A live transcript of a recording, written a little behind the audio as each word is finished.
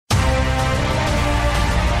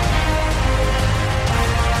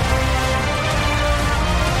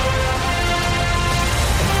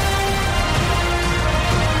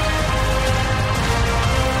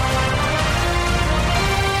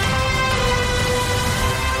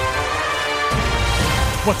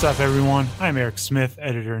What's up, everyone? I'm Eric Smith,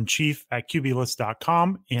 editor-in-chief at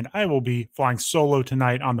QBList.com, and I will be flying solo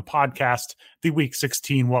tonight on the podcast, the Week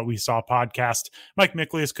 16 What We Saw podcast. Mike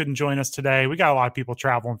Miklius couldn't join us today. We got a lot of people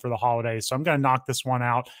traveling for the holidays, so I'm going to knock this one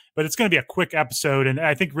out, but it's going to be a quick episode, and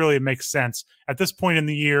I think really it makes sense. At this point in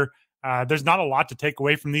the year, there's not a lot to take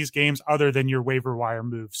away from these games other than your waiver wire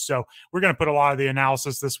moves. So we're going to put a lot of the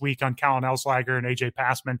analysis this week on Callan Elslager and AJ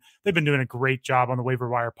Passman. They've been doing a great job on the waiver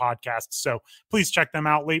wire podcast. So please check them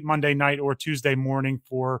out late Monday night or Tuesday morning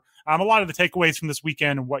for a lot of the takeaways from this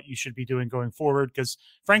weekend and what you should be doing going forward. Because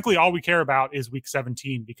frankly, all we care about is week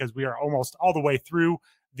 17 because we are almost all the way through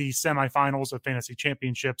the semifinals of fantasy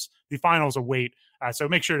championships. The finals await. So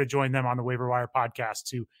make sure to join them on the Waiver Wire podcast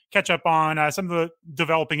to catch up on some of the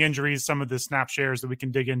developing injuries, some of the snap shares that we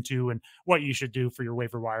can dig into, and what you should do for your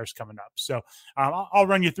waiver wires coming up. So I'll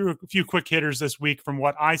run you through a few quick hitters this week from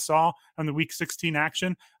what I saw on the Week 16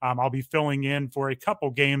 action. I'll be filling in for a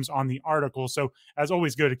couple games on the article. So as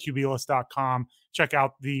always, go to QBList.com. Check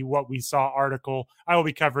out the What We Saw article. I will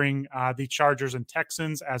be covering the Chargers and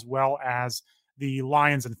Texans as well as the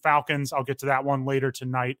Lions and Falcons. I'll get to that one later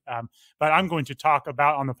tonight. But I'm going to talk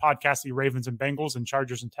about on the podcast the Ravens and Bengals and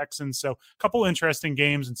Chargers and Texans. So a couple interesting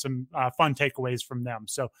games and some fun takeaways from them.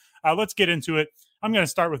 So let's get into it. I'm going to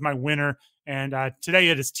start with my winner. And today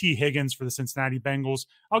it is T. Higgins for the Cincinnati Bengals.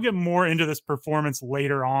 I'll get more into this performance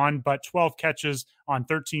later on, but 12 catches on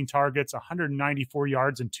 13 targets, 194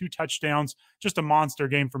 yards and 2 touchdowns. Just a monster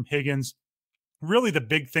game from Higgins. Really the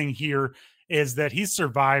big thing here is that he's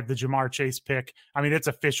survived the Ja'Marr Chase pick. I mean, it's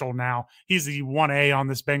official now. He's the 1A on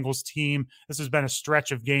this Bengals team. This has been a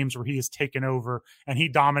stretch of games where he has taken over, and he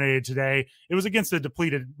dominated today. It was against the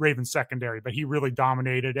depleted Ravens secondary, but he really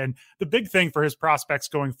dominated. And the big thing for his prospects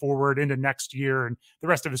going forward into next year and the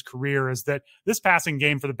rest of his career is that this passing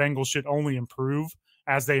game for the Bengals should only improve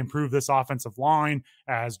as they improve this offensive line,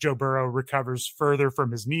 as Joe Burrow recovers further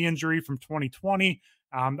from his knee injury from 2020.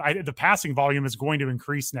 The passing volume is going to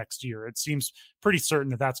increase next year. It seems pretty certain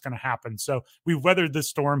that that's going to happen. So we've weathered the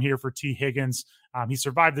storm here for T. Higgins. He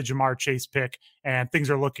survived the Ja'Marr Chase pick, and things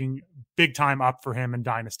are looking big time up for him in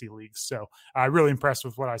dynasty leagues. So really impressed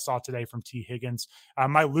with what I saw today from T. Higgins.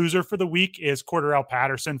 My loser for the week is Cordarrelle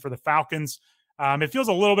Patterson for the Falcons. It feels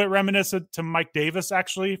a little bit reminiscent to Mike Davis,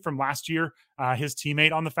 actually, from last year, his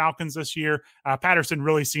teammate on the Falcons this year. Patterson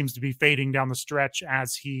really seems to be fading down the stretch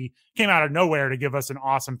as he came out of nowhere to give us an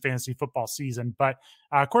awesome fantasy football season. But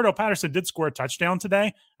Cordarrelle Patterson did score a touchdown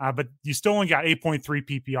today, but you still only got 8.3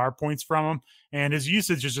 PPR points from him. And his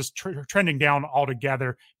usage is just trending down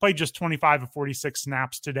altogether. Played just 25 of 46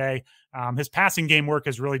 snaps today. His passing game work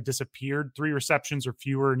has really disappeared. 3 receptions or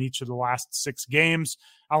fewer in each of the last 6 games.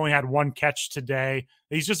 I only had 1 catch today.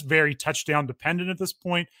 He's just very touchdown dependent at this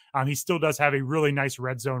point. He still does have a really nice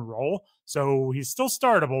red zone role, so he's still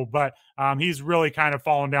startable, but he's really kind of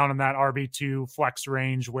fallen down in that RB2 flex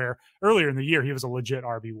range where earlier in the year he was a legit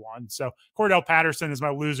RB1. So Cordarrelle Patterson is my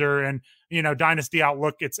loser, and dynasty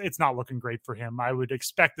outlook, it's not looking great for him. I would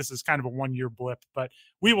expect this is kind of a 1-year blip, but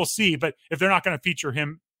we will see. But if they're not going to feature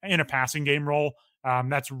him in a passing game role,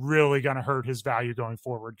 that's really going to hurt his value going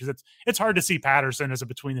forward, because it's hard to see Patterson as a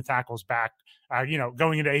between the tackles back,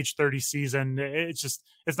 going into age 30 season.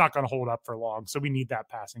 It's not going to hold up for long. So we need that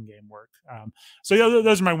passing game work. So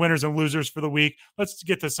those are my winners and losers for the week. Let's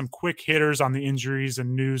get to some quick hitters on the injuries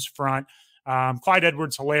and news front. Clyde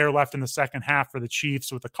Edwards-Helaire left in the second half for the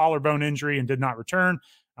Chiefs with a collarbone injury and did not return.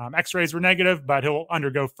 X-rays were negative, but he'll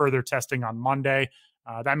undergo further testing on Monday.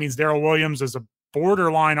 That means Darrell Williams is a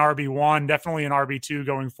borderline RB1, definitely an RB2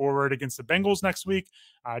 going forward against the Bengals next week.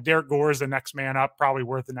 Derek Gore is the next man up, probably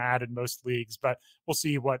worth an ad in most leagues, but we'll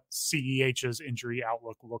see what CEH's injury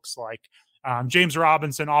outlook looks like. James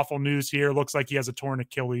Robinson, awful news here. Looks like he has a torn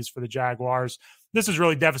Achilles for the Jaguars. This is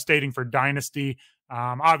really devastating for Dynasty.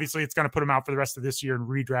 Obviously, it's going to put him out for the rest of this year in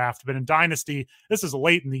redraft, but in Dynasty, this is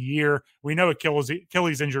late in the year. We know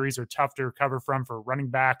Achilles injuries are tough to recover from for running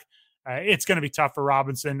back. It's going to be tough for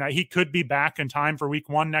Robinson. He could be back in time for week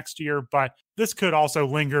 1 next year, but this could also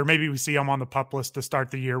linger. Maybe we see him on the PUP list to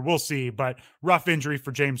start the year. We'll see, but rough injury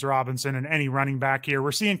for James Robinson and any running back here.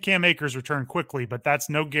 We're seeing Cam Akers return quickly, but that's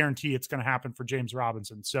no guarantee it's going to happen for James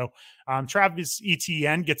Robinson. So Travis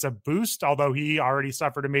Etienne gets a boost, although he already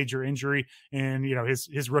suffered a major injury in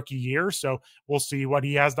his rookie year. So we'll see what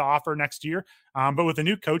he has to offer next year. But with a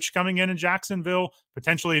new coach coming in Jacksonville,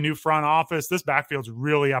 potentially a new front office, this backfield's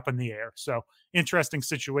really up in the air. So interesting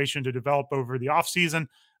situation to develop over the offseason.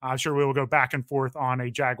 I'm sure we will go back and forth on a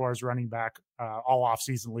Jaguars running back all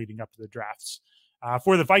offseason leading up to the drafts.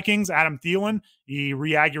 For the Vikings, Adam Thielen, he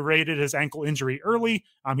re-aggravated his ankle injury early.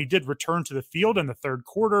 He did return to the field in the third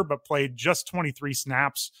quarter, but played just 23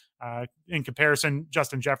 snaps. In comparison,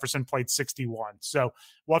 Justin Jefferson played 61. So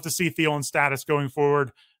we'll have to see Thielen's status going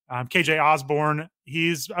forward. KJ Osborne,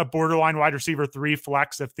 he's a borderline wide receiver 3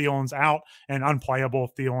 flex if Thielen's out, and unplayable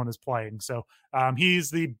if Thielen is playing. So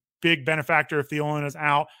he's the big benefactor if Thielen is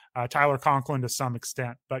out. Tyler Conklin to some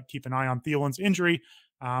extent, but keep an eye on Thielen's injury.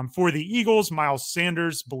 For the Eagles, Miles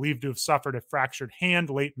Sanders believed to have suffered a fractured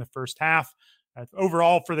hand late in the first half.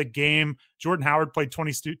 Overall for the game, Jordan Howard played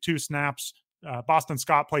 22 snaps. Boston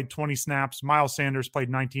Scott played 20 snaps. Miles Sanders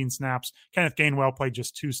played 19 snaps. Kenneth Gainwell played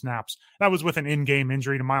just 2 snaps. That was with an in-game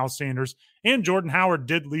injury to Miles Sanders. And Jordan Howard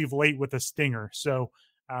did leave late with a stinger. So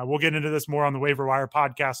we'll get into this more on the Waiver Wire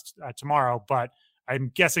podcast tomorrow, but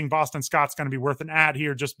I'm guessing Boston Scott's going to be worth an ad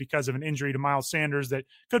here just because of an injury to Miles Sanders that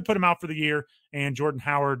could put him out for the year, and Jordan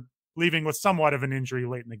Howard leaving with somewhat of an injury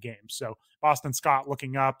late in the game. So Boston Scott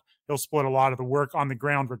looking up. He'll split a lot of the work on the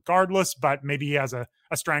ground regardless, but maybe he has a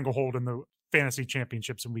stranglehold in the fantasy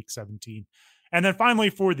championships in week 17. And then finally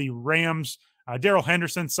for the Rams, Darrell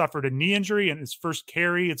Henderson suffered a knee injury in his first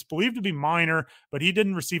carry. It's believed to be minor, but he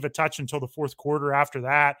didn't receive a touch until the fourth quarter after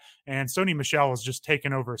that. And Sony Michel has just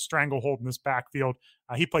taken over a stranglehold in this backfield.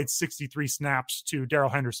 He played 63 snaps to Darrell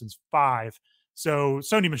Henderson's 5. So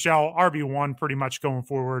Sony Michel, RB1 pretty much going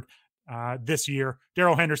forward this year.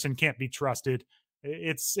 Darrell Henderson can't be trusted.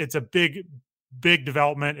 It's a big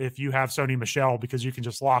development if you have Sony Michel because you can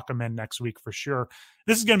just lock him in next week for sure.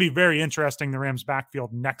 This is going to be very interesting, the Rams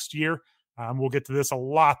backfield next year. We'll get to this a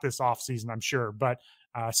lot this offseason, I'm sure. But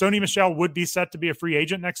Sony Michel would be set to be a free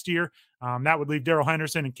agent next year. That would leave Darrell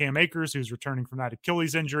Henderson and Cam Akers, who's returning from that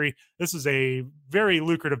Achilles injury. This is a very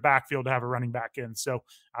lucrative backfield to have a running back in. So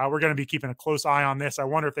we're going to be keeping a close eye on this. I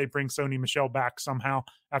wonder if they bring Sony Michel back somehow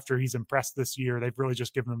after he's impressed this year. They've really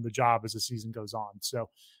just given him the job as the season goes on. So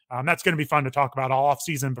that's going to be fun to talk about all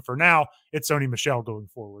offseason. But for now, it's Sony Michel going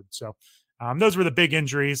forward. So those were the big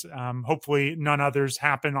injuries. Hopefully none others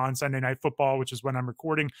happen on Sunday Night Football, which is when I'm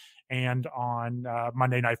recording, and on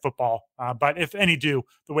Monday Night Football. But if any do,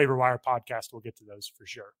 the Waiver Wire podcast will get to those for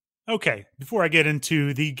sure. Okay, before I get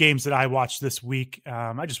into the games that I watched this week,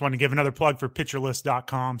 I just want to give another plug for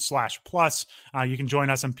pitcherlist.com/plus. You can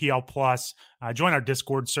join us on PL Plus, join our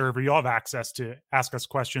Discord server. You'll have access to ask us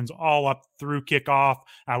questions all up through kickoff.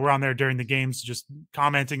 We're on there during the games, just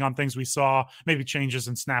commenting on things we saw, maybe changes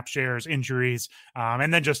in snap shares, injuries,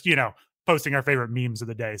 and then just, posting our favorite memes of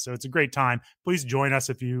the day. So it's a great time. Please join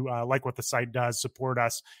us if you like what the site does, support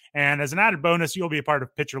us. And as an added bonus, you'll be a part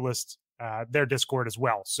of Pitcher List, their Discord as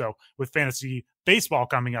well. So with fantasy baseball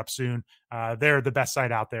coming up soon, they're the best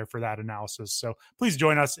site out there for that analysis. So please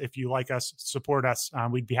join us if you like us, support us.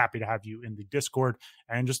 We'd be happy to have you in the Discord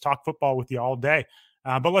and just talk football with you all day.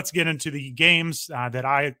 But let's get into the games that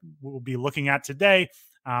I will be looking at today.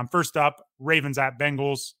 First up, Ravens at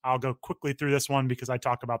Bengals. I'll go quickly through this one because I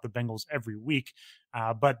talk about the Bengals every week.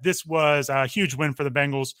 But this was a huge win for the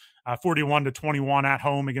Bengals, 41-21 at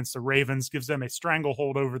home against the Ravens, gives them a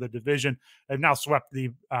stranglehold over the division. They've now swept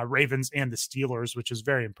the Ravens and the Steelers, which is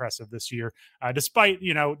very impressive this year. Despite,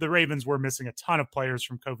 the Ravens were missing a ton of players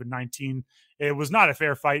from COVID-19. It was not a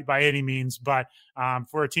fair fight by any means, but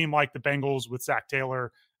for a team like the Bengals with Zach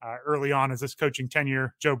Taylor, early on as this coaching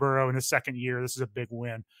tenure, Joe Burrow in his second year, this is a big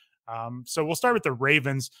win. So we'll start with the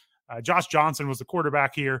Ravens. Josh Johnson was the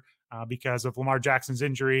quarterback here because of Lamar Jackson's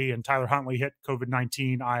injury, and Tyler Huntley hit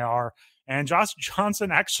COVID-19 IR. And Josh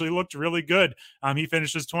Johnson actually looked really good. He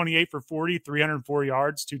finishes 28 for 40, 304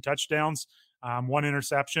 yards, 2 touchdowns, 1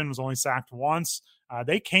 interception, was only sacked once.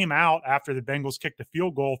 They came out after the Bengals kicked a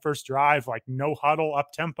field goal, first drive, like no huddle,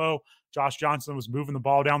 up tempo. Josh Johnson was moving the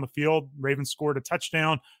ball down the field. Ravens scored a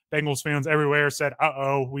touchdown. Bengals fans everywhere said,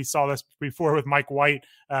 we saw this before with Mike White.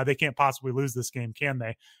 They can't possibly lose this game, can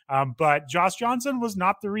they? But Josh Johnson was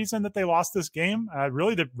not the reason that they lost this game.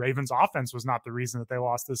 Really, the Ravens offense was not the reason that they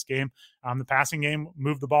lost this game. The passing game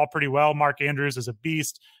moved the ball pretty well. Mark Andrews is a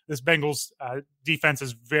beast. This Bengals defense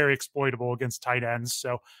is very exploitable against tight ends.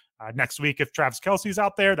 So next week, if Travis Kelce's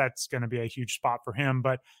out there, that's going to be a huge spot for him.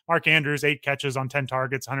 But Mark Andrews, 8 catches on 10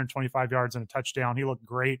 targets, 125 yards and a touchdown. He looked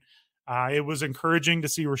great. It was encouraging to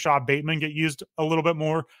see Rashad Bateman get used a little bit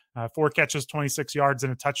more. 4 catches, 26 yards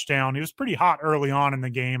and a touchdown. He was pretty hot early on in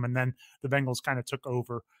the game, and then the Bengals kind of took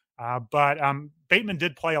over. But Bateman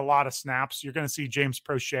did play a lot of snaps. You're going to see James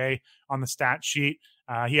Prochet on the stat sheet.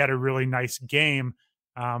 He had a really nice game.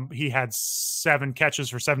 He had 7 catches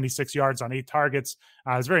for 76 yards on 8 targets.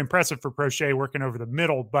 It was very impressive for Prochet working over the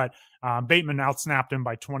middle, but Bateman outsnapped him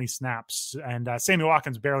by 20 snaps. And Sammy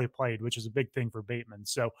Watkins barely played, which is a big thing for Bateman.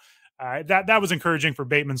 So that was encouraging for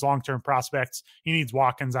Bateman's long-term prospects. He needs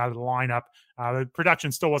Watkins out of the lineup. The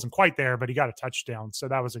production still wasn't quite there, but he got a touchdown, so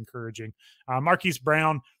that was encouraging. Marquise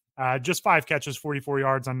Brown, just 5 catches, 44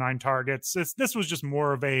 yards on 9 targets. This was just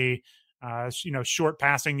more of a short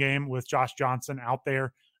passing game with Josh Johnson out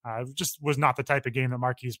there. Just was not the type of game that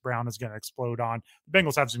Marquise Brown is going to explode on. The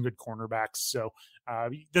Bengals have some good cornerbacks, so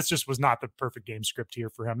this just was not the perfect game script here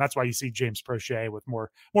for him. That's why you see James Prochet with more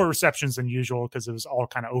receptions than usual, because it was all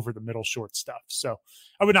kind of over the middle short stuff. So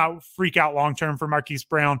I would not freak out long term for Marquise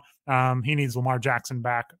Brown. He needs Lamar Jackson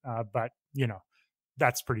back, but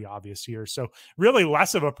that's pretty obvious here. So really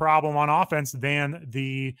less of a problem on offense than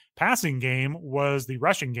the passing game was the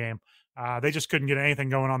rushing game. They just couldn't get anything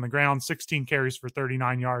going on the ground. 16 carries for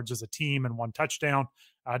 39 yards as a team and 1 touchdown.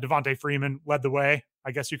 Devontae Freeman led the way,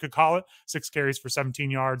 I guess you could call it. 6 carries for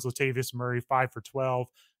 17 yards. Latavius Murray, 5 for 12.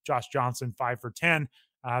 Josh Johnson, 5 for 10.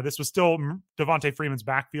 This was still Devontae Freeman's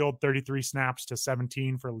backfield, 33 snaps to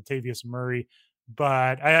 17 for Latavius Murray.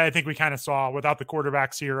 But I think we kind of saw, without the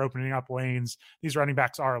quarterbacks here opening up lanes, these running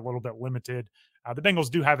backs are a little bit limited. The Bengals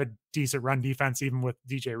do have a decent run defense, even with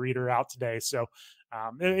DJ Reader out today. So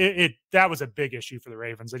that was a big issue for the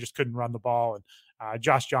Ravens. They just couldn't run the ball, and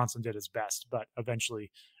Josh Johnson did his best. But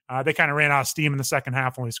eventually they kind of ran out of steam in the second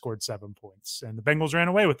half, only scored 7 points. And the Bengals ran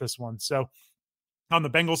away with this one. So on the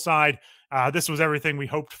Bengals side, this was everything we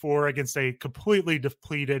hoped for against a completely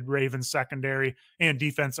depleted Ravens secondary and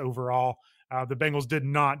defense overall. The Bengals did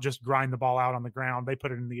not just grind the ball out on the ground. They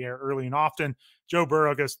put it in the air early and often. Joe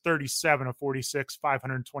Burrow goes 37 of 46,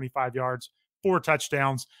 525 yards, 4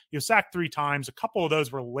 touchdowns. He was sacked 3 times. A couple of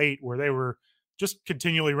those were late, where they were just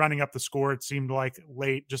continually running up the score. It seemed like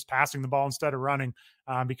late, just passing the ball instead of running,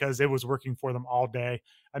 because it was working for them all day.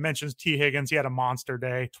 I mentioned T. Higgins. He had a monster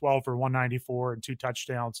day, 12 for 194 and 2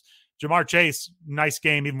 touchdowns. Ja'Marr Chase, nice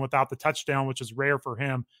game even without the touchdown, which is rare for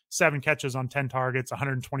him. 7 catches on 10 targets,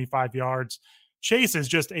 125 yards. Chase is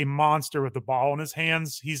just a monster with the ball in his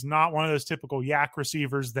hands. He's not one of those typical yak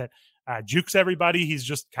receivers that jukes everybody. He's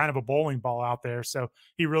just kind of a bowling ball out there. So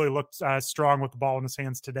he really looked strong with the ball in his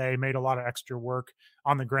hands today, made a lot of extra work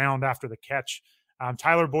on the ground after the catch.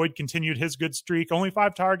 Tyler Boyd continued his good streak, only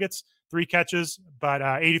 5 targets, 3 catches, but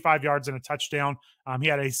 85 yards and a touchdown. He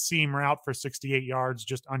had a seam route for 68 yards,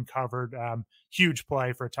 just uncovered. Huge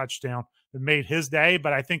play for a touchdown that made his day,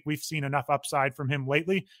 but I think we've seen enough upside from him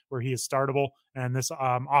lately where he is startable, and this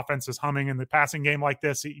offense is humming in the passing game like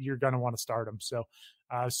this. You're going to want to start him. So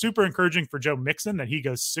super encouraging for Joe Mixon that he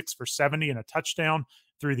goes 6 for 70 and a touchdown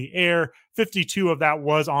through the air. 52 of that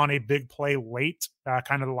was on a big play late,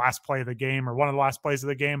 kind of the last play of the game, or one of the last plays of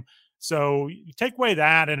the game. So you take away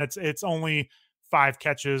that, and it's only 5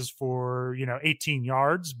 catches for 18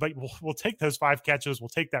 yards, but we'll take those 5 catches. We'll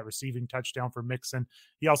take that receiving touchdown for Mixon.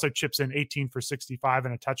 He also chips in 18 for 65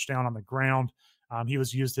 and a touchdown on the ground. He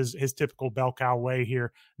was used his typical bell cow way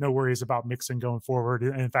here. No worries about Mixon going forward.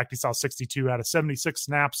 And in fact, he saw 62 out of 76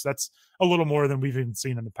 snaps. That's a little more than we've even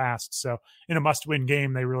seen in the past. So in a must-win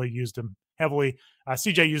game, they really used him heavily.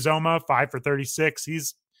 CJ Uzomah, 5 for 36.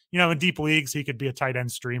 He's, in deep leagues, he could be a tight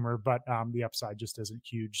end streamer, but the upside just isn't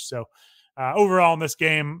huge. So overall in this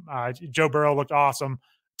game, Joe Burrow looked awesome.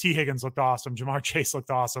 T. Higgins looked awesome. Ja'Marr Chase looked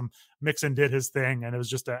awesome. Mixon did his thing, and it was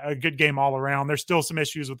just a good game all around. There's still some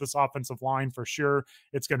issues with this offensive line for sure.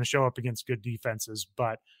 It's going to show up against good defenses,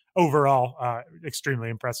 but overall, extremely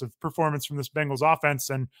impressive performance from this Bengals offense,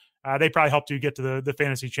 and they probably helped you get to the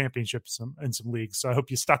fantasy championships in some leagues. So I hope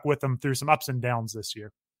you stuck with them through some ups and downs this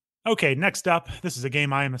year. Okay, next up, this is a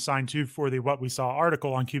game I am assigned to for the What We Saw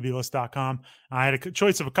article on QBList.com. I had a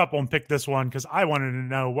choice of a couple and picked this one because I wanted to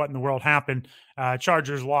know what in the world happened.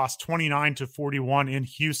 Chargers lost 29-41 in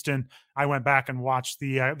Houston. I went back and watched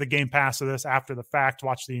the Game Pass of this after the fact,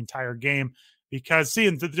 watched the entire game, because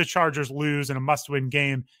seeing the Chargers lose in a must-win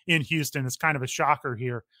game in Houston is kind of a shocker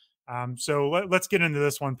here. So let's get into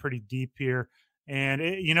this one pretty deep here. And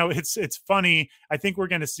it's funny. I think we're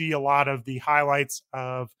going to see a lot of the highlights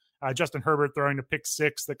of Justin Herbert throwing the pick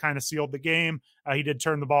 6 that kind of sealed the game. He did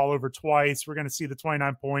turn the ball over twice. We're going to see the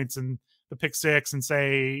 29 points and the pick 6 and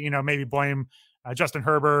say, maybe blame Justin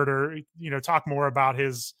Herbert, or, talk more about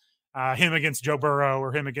him against Joe Burrow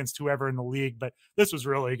or him against whoever in the league. But this was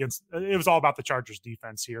really it was all about the Chargers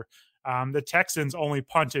defense here. The Texans only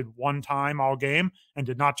punted 1 time all game and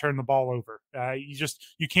did not turn the ball over.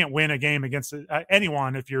 You can't win a game against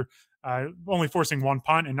anyone if you're only forcing one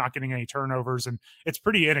punt and not getting any turnovers. And it's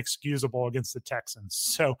pretty inexcusable against the Texans.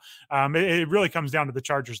 So it really comes down to the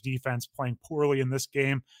Chargers defense playing poorly in this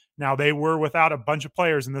game. Now, they were without a bunch of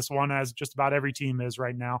players in this one, as just about every team is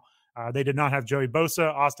right now. They did not have Joey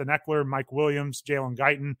Bosa, Austin Eckler, Mike Williams, Jalen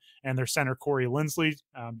Guyton, and their center Corey Linsley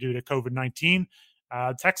due to COVID-19.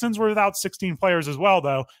 Texans were without 16 players as well,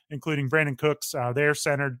 though, including Brandon Cooks, their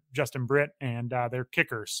center, Justin Britt, and their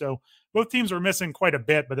kickers. So both teams were missing quite a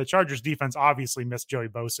bit, but the Chargers defense obviously missed Joey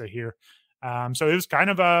Bosa here. So it was kind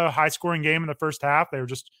of a high-scoring game in the first half. They were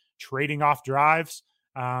just trading off drives.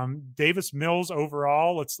 Davis Mills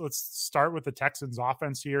overall, let's start with the Texans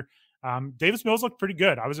offense here. Davis Mills looked pretty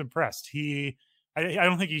good. I was impressed. I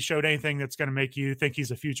don't think he showed anything that's going to make you think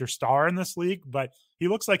he's a future star in this league, but he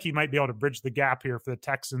looks like he might be able to bridge the gap here for the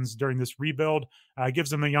Texans during this rebuild. Gives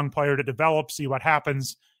them a young player to develop, see what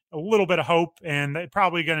happens, a little bit of hope, and they're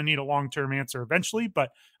probably going to need a long-term answer eventually, but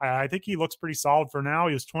I think he looks pretty solid for now.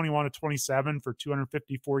 He was 21 of 27 for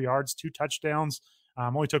 254 yards, 2 touchdowns,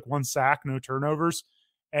 only took 1 sack, no turnovers.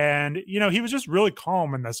 And, he was just really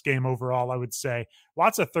calm in this game overall, I would say.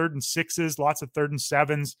 Lots of 3rd and 6s, lots of 3rd and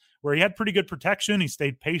 7s where he had pretty good protection. He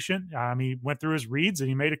stayed patient. He went through his reads and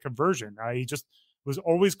he made a conversion. He just was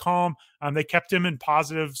always calm. They kept him in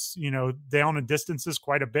positives, down in distances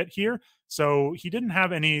quite a bit here. So he didn't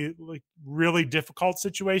have any really difficult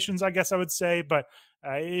situations, I guess I would say, but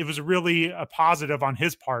it was really a positive on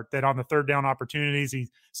his part that on the 3rd down opportunities, he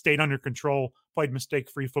stayed under control, played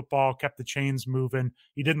mistake-free football, kept the chains moving.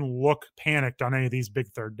 He didn't look panicked on any of these big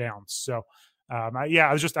 3rd downs. So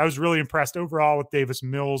I was really impressed overall with Davis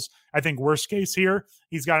Mills. I think worst case here,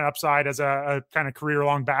 he's got an upside as a kind of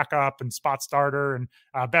career-long backup and spot starter, and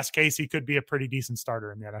best case, he could be a pretty decent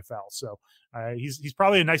starter in the NFL. So he's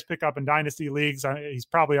probably a nice pickup in dynasty leagues. He's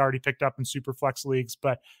probably already picked up in super flex leagues,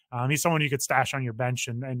 but he's someone you could stash on your bench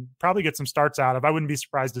and probably get some starts out of. I wouldn't be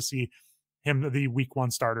surprised to see him the week 1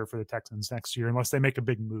 starter for the Texans next year unless they make a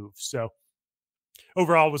big move. So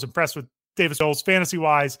overall, was impressed with Davis Mills. Fantasy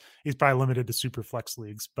wise, he's probably limited to super flex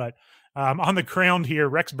leagues, but on the ground here,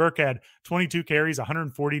 Rex Burkhead, 22 carries,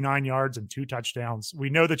 149 yards and 2 touchdowns. We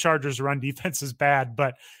know the Chargers run defense is bad,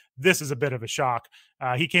 but this is a bit of a shock.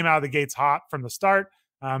 He came out of the gates hot from the start.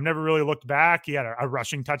 Never really looked back. He had a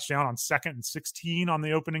rushing touchdown on 2nd and 16 on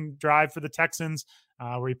the opening drive for the Texans,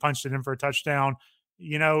 where he punched it in for a touchdown.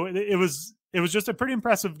 It was just a pretty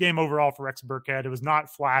impressive game overall for Rex Burkhead. It was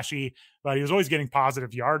not flashy, but he was always getting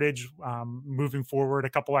positive yardage, moving forward, a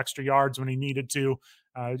couple extra yards when he needed to.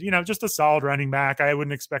 Just a solid running back. I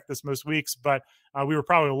wouldn't expect this most weeks, but we were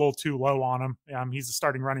probably a little too low on him. He's a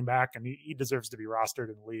starting running back, and he deserves to be rostered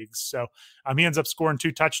in leagues. So he ends up scoring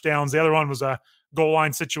 2 touchdowns. The other one was a goal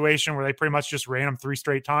line situation where they pretty much just ran him 3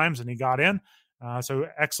 straight times, and he got in. So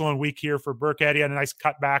excellent week here for Burkhead. He had a nice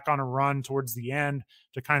cutback on a run towards the end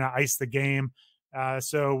to kind of ice the game.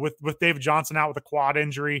 So with David Johnson out with a quad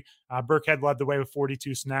injury, Burkhead led the way with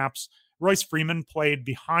 42 snaps. Royce Freeman played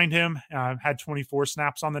behind him, had 24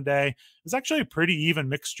 snaps on the day. It was actually a pretty even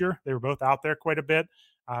mixture. They were both out there quite a bit.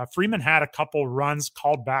 Freeman had a couple runs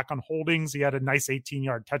called back on holdings. He had a nice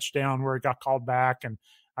 18-yard touchdown where he got called back, and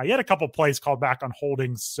he had a couple plays called back on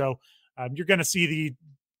holdings. So you're going to see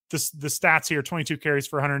the stats here: 22 carries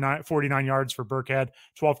for 149 yards for Burkhead,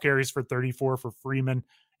 12 carries for 34 for Freeman.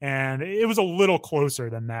 And it was a little closer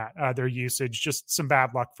than that, their usage. Just some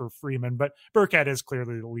bad luck for Freeman, but Burkhead is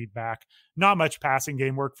clearly the lead back. Not much passing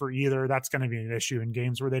game work for either. That's going to be an issue in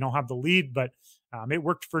games where they don't have the lead, but it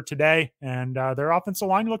worked for today, and their offensive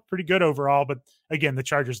line looked pretty good overall. But again, the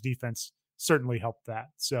Chargers defense certainly helped that.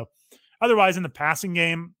 So otherwise, in the passing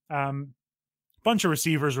game, bunch of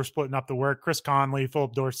receivers were splitting up the work. Chris Conley,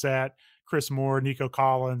 Philip Dorsett, Chris Moore, Nico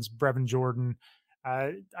Collins, Brevin Jordan.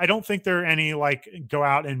 I don't think there are any go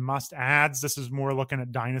out and must adds. This is more looking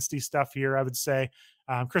at dynasty stuff here, I would say.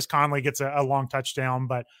 Chris Conley gets a long touchdown,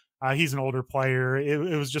 but he's an older player. It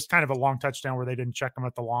was just kind of a long touchdown where they didn't check him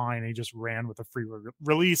at the line. He just ran with a free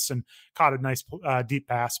release and caught a nice deep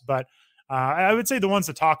pass. But I would say the ones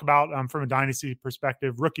to talk about from a dynasty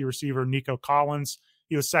perspective, rookie receiver Nico Collins.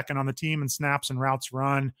 He was second on the team in snaps and routes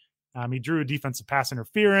run. He drew a defensive pass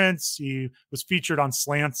interference. He was featured on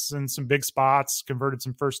slants in some big spots, converted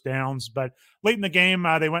some first downs. But late in the game,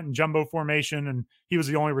 they went in jumbo formation, and he was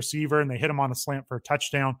the only receiver, and they hit him on a slant for a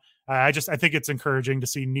touchdown. I think it's encouraging to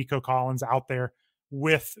see Nico Collins out there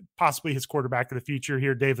with possibly his quarterback of the future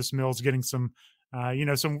here, Davis Mills, getting some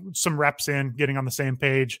reps in, getting on the same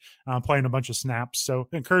page, playing a bunch of snaps. So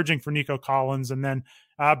encouraging for Nico Collins. And then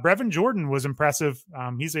Brevin Jordan was impressive.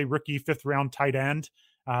 He's a rookie 5th round tight end.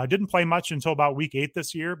 Didn't play much until about week 8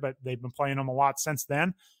 this year, but they've been playing him a lot since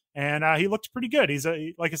then. And he looked pretty good.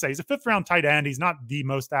 Like I say, he's a 5th-round tight end. He's not the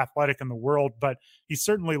most athletic in the world, but he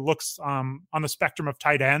certainly looks on the spectrum of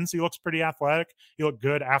tight ends. He looks pretty athletic. He looked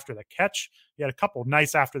good after the catch. He had a couple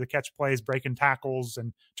nice after the catch plays, breaking tackles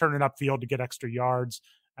and turning upfield to get extra yards.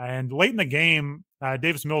 And late in the game,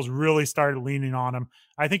 Davis Mills really started leaning on him.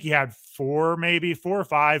 I think he had 4 or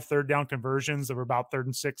 5 third down conversions that were about 3rd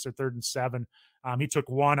and 6 or 3rd and 7. He took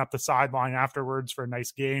one up the sideline afterwards for a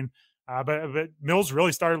nice gain. But Mills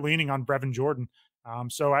really started leaning on Brevin Jordan.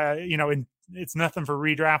 It's nothing for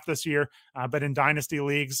redraft this year, but in dynasty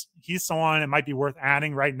leagues, he's someone it might be worth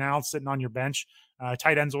adding right now, sitting on your bench.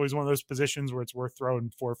 Tight end's always one of those positions where it's worth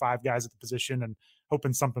throwing 4 or 5 guys at the position and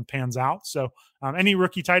hoping something pans out. So any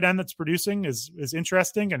rookie tight end that's producing is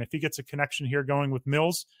interesting. And if he gets a connection here going with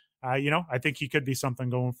Mills, I think he could be something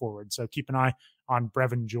going forward. So keep an eye on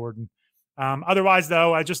Brevin Jordan. Otherwise,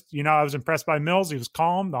 though, I was impressed by Mills. He was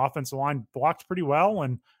calm. The offensive line blocked pretty well,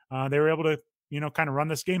 and they were able to, kind of run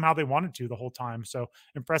this game how they wanted to the whole time. So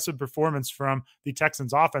impressive performance from the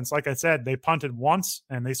Texans offense. Like I said, they punted once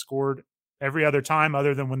and they scored every other time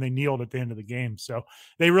other than when they kneeled at the end of the game. So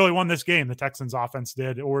they really won this game. The Texans offense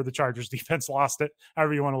did, or the Chargers defense lost it,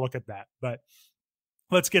 however you want to look at that. But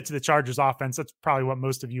let's get to the Chargers offense. That's probably what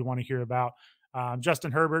most of you want to hear about.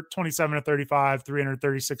 Justin Herbert, 27 of 35,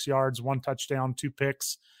 336 yards, 1 touchdown, 2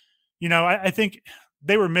 picks. I think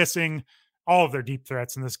they were missing all of their deep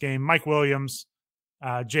threats in this game. Mike Williams,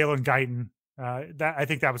 Jalen Guyton. I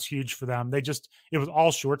think that was huge for them. It was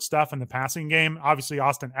all short stuff in the passing game. Obviously,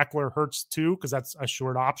 Austin Eckler hurts too, because that's a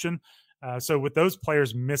short option. So with those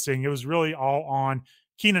players missing, it was really all on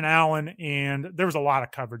Keenan Allen, and there was a lot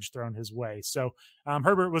of coverage thrown his way. So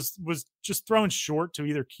Herbert was just thrown short to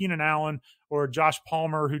either Keenan Allen or Josh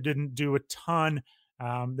Palmer, who didn't do a ton.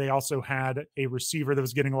 They also had a receiver that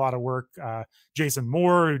was getting a lot of work, Jason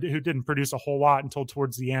Moore, who didn't produce a whole lot until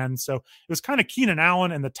towards the end. So it was kind of Keenan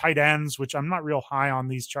Allen and the tight ends, which I'm not real high on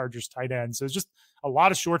these Chargers tight ends. So it was just a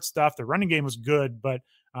lot of short stuff. The running game was good, but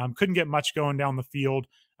couldn't get much going down the field.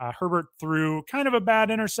 Herbert threw kind of a bad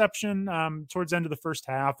interception towards the end of the first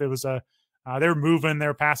half. It was they were moving, they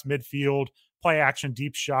were past midfield, play action,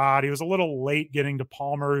 deep shot. He was a little late getting to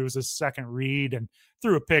Palmer, who was his second read, and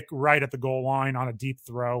threw a pick right at the goal line on a deep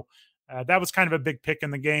throw. That was kind of a big pick in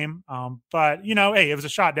the game. But, hey, it was a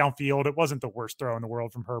shot downfield. It wasn't the worst throw in the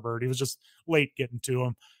world from Herbert. He was just late getting to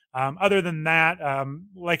him. Other than that,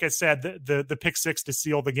 like I said, the pick 6 to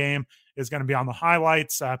seal the game is going to be on the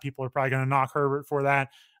highlights. People are probably going to knock Herbert for that.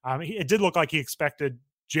 It did look like he expected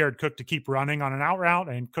Jared Cook to keep running on an out route,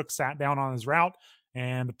 and Cook sat down on his route,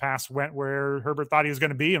 and the pass went where Herbert thought he was going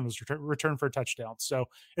to be and was returned for a touchdown. So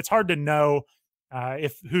it's hard to know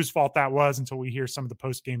if whose fault that was until we hear some of the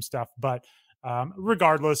post-game stuff. But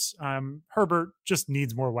regardless, Herbert just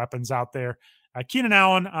needs more weapons out there. Keenan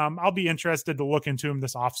Allen, I'll be interested to look into him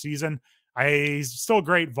this offseason. He's still a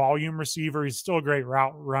great volume receiver. He's still a great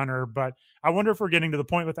route runner, but I wonder if we're getting to the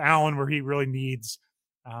point with Allen where he really needs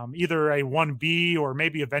either a 1B or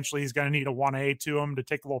maybe eventually he's going to need a 1A to him to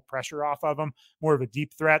take a little pressure off of him, more of a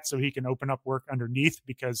deep threat so he can open up work underneath,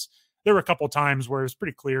 because there were a couple of times where it was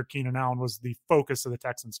pretty clear Keenan Allen was the focus of the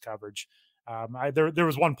Texans coverage. There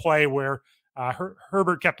was one play where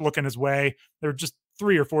Herbert kept looking his way. There were just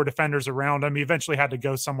 3 or 4 defenders around him. He eventually had to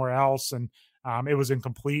go somewhere else, and it was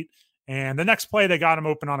incomplete. And the next play, they got him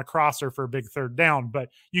open on a crosser for a big third down. But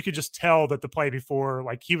you could just tell that the play before,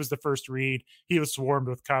 like, he was the first read. He was swarmed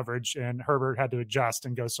with coverage, and Herbert had to adjust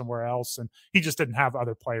and go somewhere else. And he just didn't have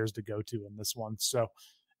other players to go to in this one. So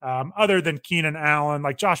other than Keenan Allen,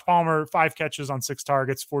 like Josh Palmer, 5 catches on 6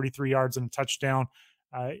 targets, 43 yards and a touchdown.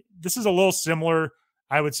 This is a little similar,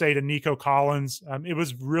 I would say, to Nico Collins. It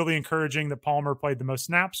was really encouraging that Palmer played the most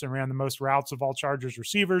snaps and ran the most routes of all Chargers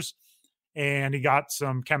receivers. And he got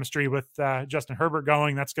some chemistry with Justin Herbert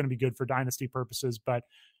going. That's going to be good for dynasty purposes. But,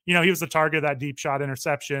 he was the target of that deep shot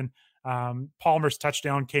interception. Palmer's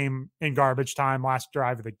touchdown came in garbage time, last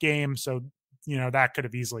drive of the game. So, that could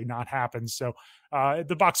have easily not happened. So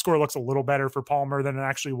the box score looks a little better for Palmer than it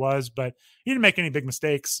actually was, but he didn't make any big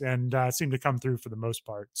mistakes and seemed to come through for the most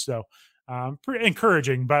part. So pretty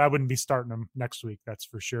encouraging, but I wouldn't be starting him next week. That's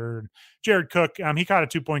for sure. And Jared Cook, he caught a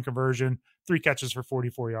 2-point conversion, 3 catches for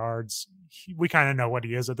 44 yards. We kind of know what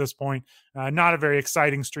he is at this point. Not a very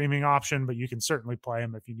exciting streaming option, but you can certainly play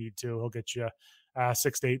him if you need to. He'll get you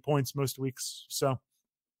 6 to 8 points most weeks. So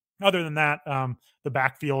other than that, the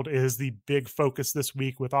backfield is the big focus this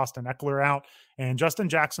week with Austin Eckler out, and Justin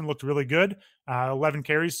Jackson looked really good. 11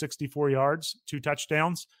 carries, 64 yards, 2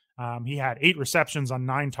 touchdowns. He had 8 receptions on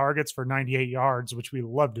 9 targets for 98 yards, which we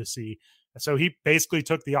love to see. So he basically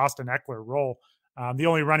took the Austin Eckler role. The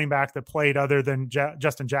only running back that played other than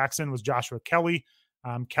Justin Jackson was Joshua Kelly.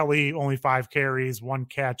 Kelly only 5 carries, 1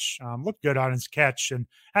 catch, looked good on his catch and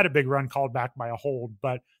had a big run called back by a hold.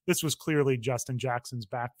 But this was clearly Justin Jackson's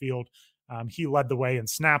backfield. He led the way in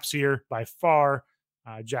snaps here by far.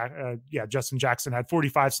 Justin Jackson had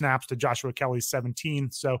 45 snaps to Joshua Kelly's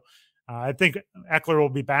 17. So I think Ekeler will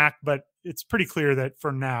be back, but it's pretty clear that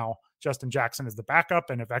for now, Justin Jackson is the backup.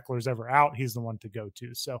 And if Ekeler's ever out, he's the one to go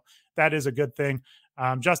to. So that is a good thing.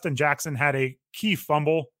 Justin Jackson had a key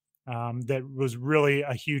fumble that was really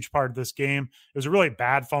a huge part of this game. It was a really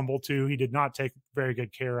bad fumble too. He did not take very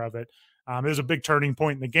good care of it. It was a big turning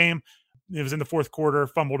point in the game. It was in the fourth quarter,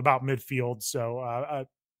 fumbled about midfield. So a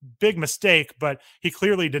big mistake, but he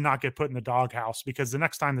clearly did not get put in the doghouse, because the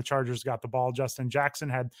next time the Chargers got the ball, Justin Jackson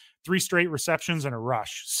had 3 straight receptions and a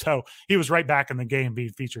rush. So he was right back in the game, being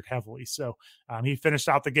featured heavily. So he finished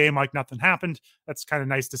out the game like nothing happened. That's kind of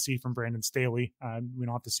nice to see from Brandon Staley. We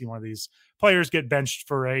don't have to see one of these players get benched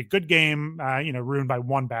for a good game, ruined by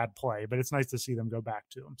one bad play, but it's nice to see them go back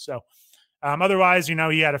to him. So otherwise, he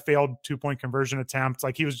had a failed 2-point conversion attempt.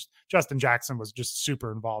 Justin Jackson was just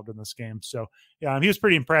super involved in this game. So he was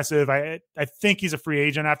pretty impressive. I think he's a free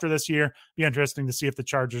agent after this year. Be interesting to see if the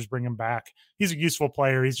Chargers bring him back. He's a useful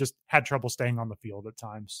player. He's just had trouble staying on the field at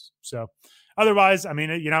times. So otherwise,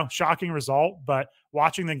 shocking result, but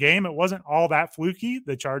watching the game, it wasn't all that fluky.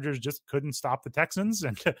 The Chargers just couldn't stop the Texans,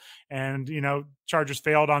 and Chargers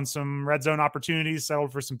failed on some red zone opportunities,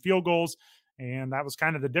 settled for some field goals. And that was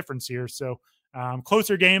kind of the difference here. So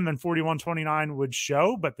closer game than 41-29 would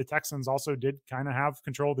show, but the Texans also did kind of have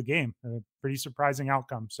control of the game. A pretty surprising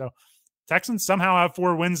outcome. So Texans somehow have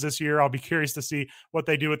 4 wins this year. I'll be curious to see what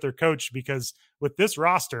they do with their coach, because with this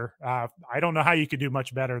roster, I don't know how you could do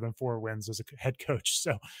much better than 4 wins as a head coach.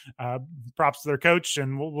 So props to their coach,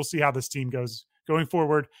 and we'll see how this team goes going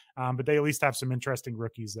forward. But they at least have some interesting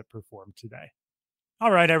rookies that performed today.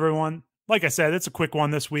 All right, everyone. Like I said, it's a quick one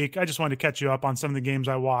this week. I just wanted to catch you up on some of the games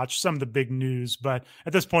I watched, some of the big news. But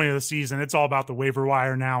at this point of the season, it's all about the waiver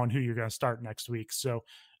wire now and who you're going to start next week. So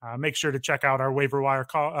make sure to check out our waiver wire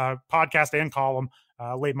podcast and column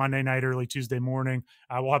late Monday night, early Tuesday morning.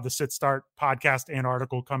 We'll have the Sit Start podcast and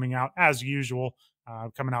article coming out as usual,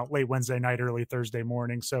 coming out late Wednesday night, early Thursday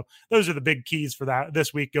morning. So those are the big keys for that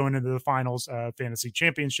this week going into the finals fantasy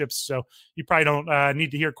championships. So you probably don't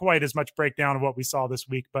need to hear quite as much breakdown of what we saw this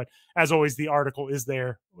week. But as always, the article is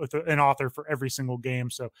there with an author for every single game.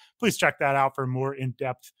 So please check that out for a more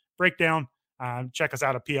in-depth breakdown. Check us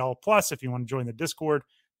out at PL Plus if you want to join the Discord.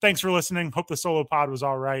 Thanks for listening. Hope the solo pod was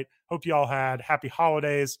all right. Hope you all had happy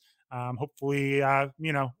holidays. Hopefully, I'll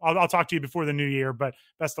talk to you before the new year, but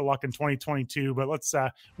best of luck in 2022. But let's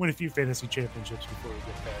win a few fantasy championships before we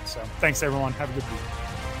get there. So thanks, everyone. Have a good week.